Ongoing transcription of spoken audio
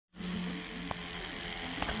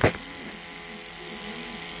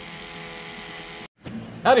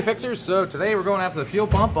Howdy Fixers, so today we're going after the fuel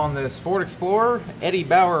pump on this Ford Explorer Eddie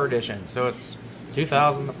Bauer edition. So it's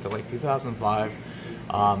 2000 up to like 2005.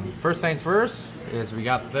 First things first is we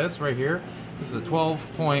got this right here. This is a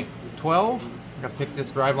 12.12. I got to take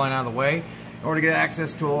this driveline out of the way in order to get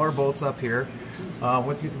access to all our bolts up here.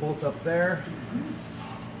 Once you get the bolts up there,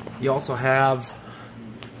 you also have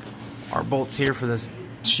our bolts here for this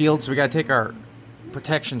shield. So we got to take our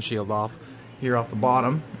protection shield off here off the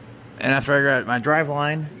bottom. And after I got my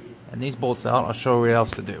driveline and these bolts out, I'll show you what else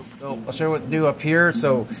to do. So I'll show you what to do up here.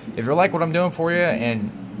 So if you like what I'm doing for you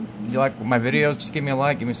and you like my videos, just give me a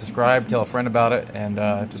like, give me a subscribe, tell a friend about it, and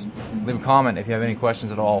just leave a comment if you have any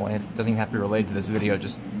questions at all. And it doesn't even have to be related to this video,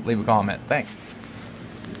 just leave a comment. Thanks.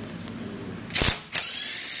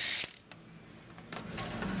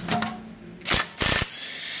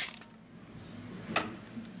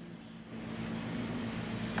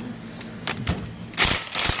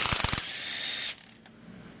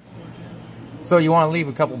 So you want to leave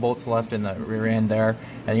a couple bolts left in the rear end there,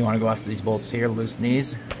 and you want to go after these bolts here, loosen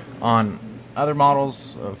these. On other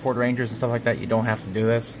models, Ford Rangers and stuff like that, you don't have to do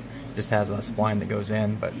this. It just has a spline that goes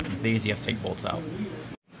in, but with these you have to take bolts out.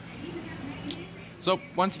 So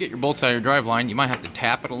once you get your bolts out of your driveline, you might have to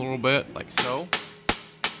tap it a little bit, like so.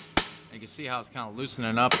 You can see how it's kind of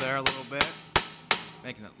loosening up there a little bit,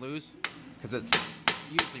 making it loose, because it's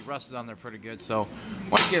usually rusted on there pretty good. So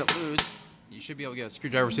once you get it loose, you should be able to get a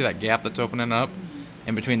screwdriver. See that gap that's opening up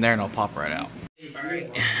in between there, and it'll pop right out.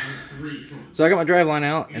 Alright. So I got my driveline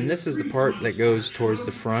out, and this is the part that goes towards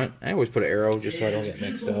the front. I always put an arrow just so I don't get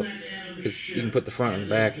mixed up, because you can put the front on the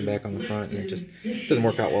back and back on the front, and it just doesn't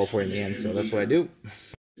work out well for you in the end, so that's what I do.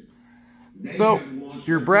 So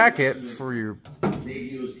your bracket for your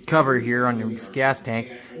cover here on your gas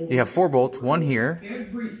tank, you have 4 bolts, one here,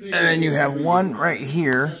 and then you have one right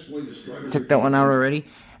here. Took that one out already.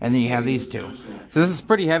 And then you have these two. So this is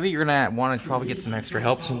pretty heavy. You're gonna want to probably get some extra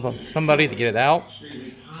help, somebody to get it out.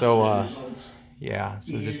 So yeah.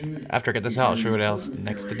 So just after I get this out, I'll show you what else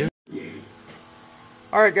next to do.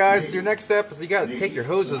 All right, guys. Your next step is you got to take your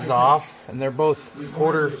hoses off, and they're both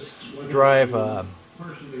quarter drive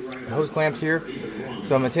hose clamps here.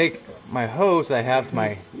 So I'm gonna take my hose I have to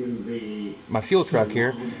my fuel truck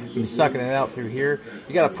here. I'm be sucking it out through here.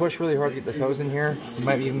 You gotta push really hard to get this hose in here. You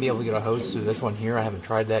might even be able to get a hose through this one here. I haven't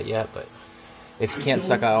tried that yet, but if you can't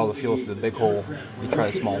suck out all the fuel through the big hole, you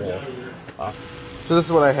try the small hole. So this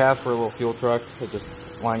is what I have for a little fuel truck. It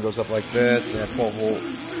just line goes up like this, and a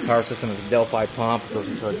 12-volt power system is a Delphi pump, goes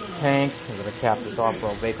into a tank. I'm gonna cap this off for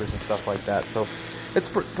all vapors and stuff like that. So it's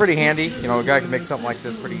pretty handy. You know, a guy can make something like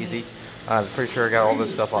this pretty easy. I'm pretty sure I got all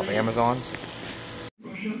this stuff off Amazon's.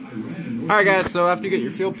 Alright guys, so after you get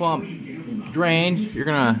your fuel pump drained, you're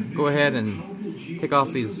going to go ahead and take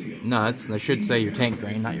off these nuts. And they should say your tank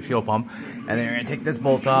drain, not your fuel pump. And then you're going to take this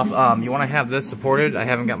bolt off. You want to have this supported. I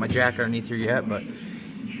haven't got my jack underneath here yet, but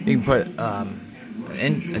you can put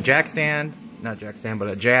a jack stand. Not jack stand, but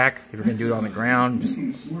a jack. If you're going to do it on the ground, just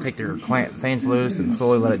take your things loose and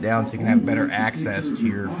slowly let it down so you can have better access to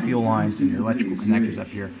your fuel lines and your electrical connectors up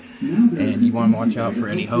here. And you want to watch out for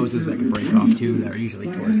any hoses that can break off too, that are usually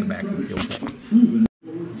towards the back of the fuel tank.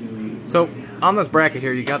 So on this bracket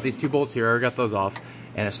here, you got these 2 bolts here. I got those off,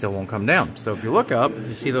 and it still won't come down. So if you look up,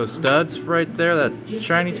 you see those studs right there, that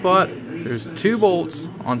shiny spot? There's 2 bolts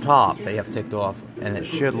on top that you have to take off, and it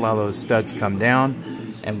should allow those studs to come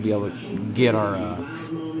down and be able to get our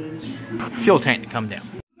fuel tank to come down.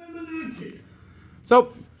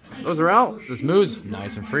 So those are out. This moves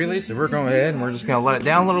nice and freely, so we're going ahead and we're just going to let it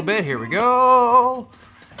down a little bit. Here we go.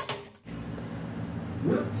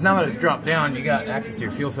 So now that it's dropped down, you got access to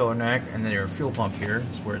your fuel filler neck and then your fuel pump here.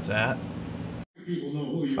 That's where it's at.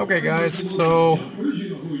 Okay guys, so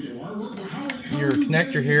your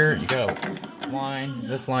connector here, you got a line,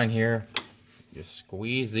 this line here. Just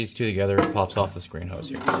squeeze these 2 together, it pops off the screen hose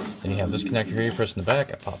here. Then you have this connector here, you press in the back,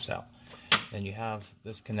 it pops out. Then you have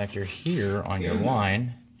this connector here on your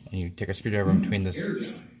line, and you take a screwdriver in between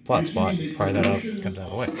this flat spot, pry that up, it comes out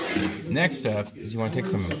of the way. Next step is you want to take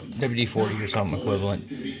some WD-40 or something equivalent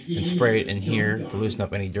and spray it in here to loosen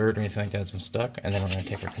up any dirt or anything like that's been stuck. And then we're going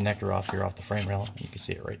to take our connector off here off the frame rail, and you can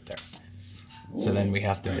see it right there. So then we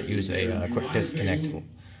have to use a quick disconnect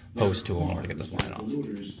hose tool in order to get this line off.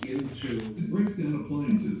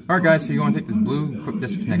 Alright guys, so you want to take this blue quick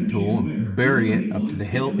disconnect tool and bury it up to the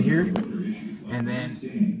hilt here, and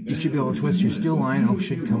then you should be able to twist your steel line and it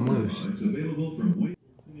should come loose.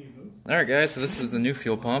 Alright guys, so this is the new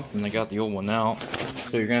fuel pump, and I got the old one out.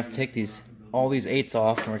 So you're going to have to take all these 8s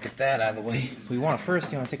off and get that out of the way. But you want to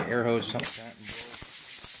first, take an air hose or something like that and blow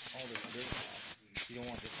all this dirt off. You don't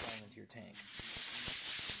want this flying into your tank.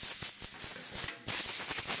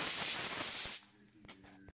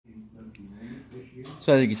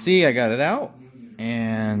 So as you can see, I got it out,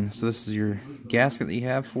 and so this is your gasket that you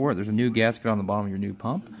have for it. There's a new gasket on the bottom of your new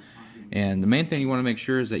pump, and the main thing you want to make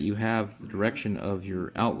sure is that you have the direction of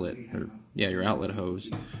your outlet, or yeah, your outlet hose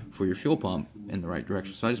for your fuel pump in the right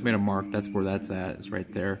direction. So I just made a mark. That's where that's at. It's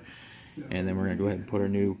right there. And then we're going to go ahead and put our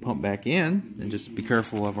new pump back in, and just be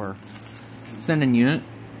careful of our sending unit,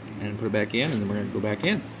 and put it back in, and then we're going to go back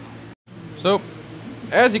in. So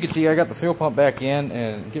as you can see, I got the fuel pump back in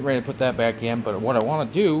and getting ready to put that back in, but what I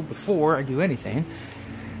want to do before I do anything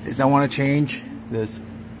is I want to change this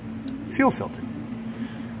fuel filter.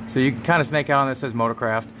 So you can kind of make out on this, it says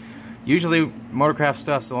Motorcraft. Usually Motorcraft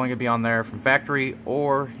stuff's only going to be on there from factory,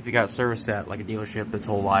 or if you got service at like a dealership its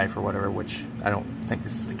whole life or whatever, which I don't think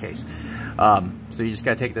this is the case. So you just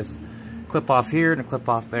got to take this clip off here and a clip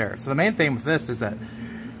off there. So the main thing with this is that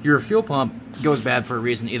your fuel pump goes bad for a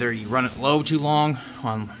reason. Either you run it low too long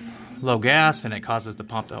on low gas and it causes the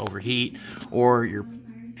pump to overheat, or your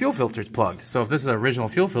fuel filter is plugged. So if this is an original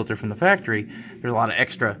fuel filter from the factory, there's a lot of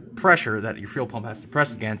extra pressure that your fuel pump has to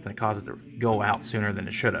press against, and it causes it to go out sooner than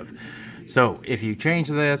it should have. So if you change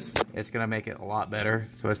this, it's going to make it a lot better.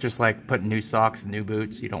 So it's just like putting new socks and new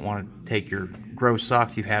boots. You don't want to take your gross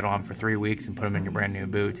socks you've had on for 3 weeks and put them in your brand new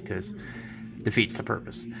boots, because it defeats the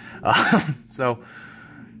purpose. So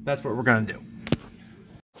that's what we're going to do.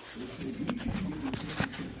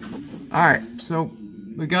 Alright, so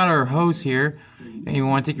we got our hose here, and you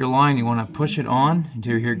want to take your line, you want to push it on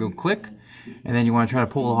until you hear it go click, and then you want to try to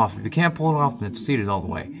pull it off. If you can't pull it off, then it's seated all the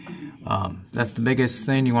way. That's the biggest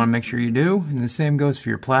thing you want to make sure you do, and the same goes for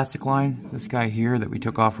your plastic line. This guy here that we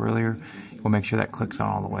took off earlier, we'll make sure that clicks on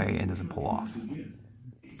all the way and doesn't pull off.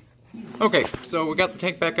 Okay, so we got the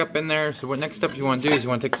tank back up in there, so what next step you want to do is you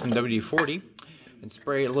want to take some WD-40 and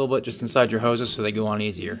spray it a little bit just inside your hoses so they go on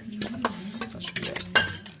easier. That should be it.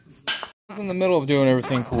 I was in the middle of doing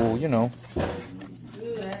everything cool, you know.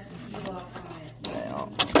 Now,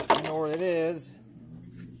 you know where it is.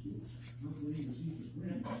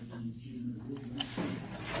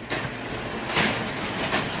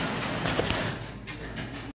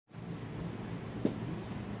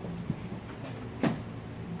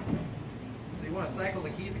 So you want to cycle the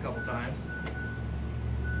keys a couple times.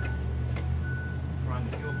 Run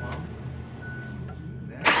the fuel pump.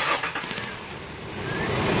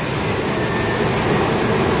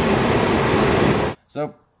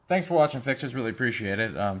 So, thanks for watching, Fixers. Really appreciate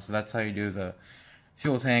it. So that's how you do the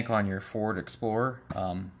fuel tank on your Ford Explorer.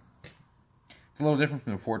 It's a little different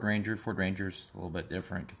from the Ford Ranger. Ford Ranger's a little bit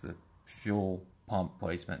different because the fuel pump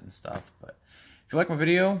placement and stuff. But if you like my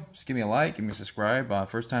video, just give me a like, give me a subscribe.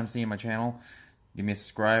 First time seeing my channel, give me a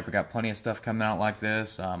subscribe. I got plenty of stuff coming out like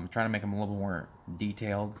this. I'm trying to make them a little more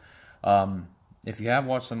detailed. If you have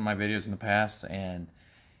watched some of my videos in the past and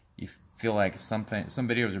you feel like some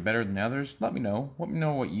videos are better than others, let me know. Let me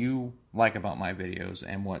know what you like about my videos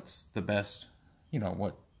and what's the best, you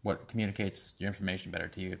know, what communicates your information better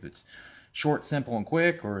to you. If it's short, simple, and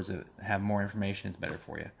quick, or does it have more information, it's better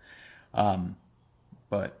for you.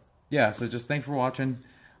 But yeah, so just thanks for watching.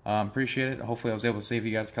 Appreciate it. Hopefully I was able to save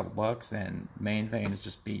you guys a couple bucks, and main thing is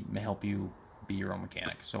just help you be your own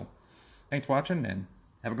mechanic. So thanks for watching, and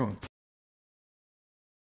have a good one.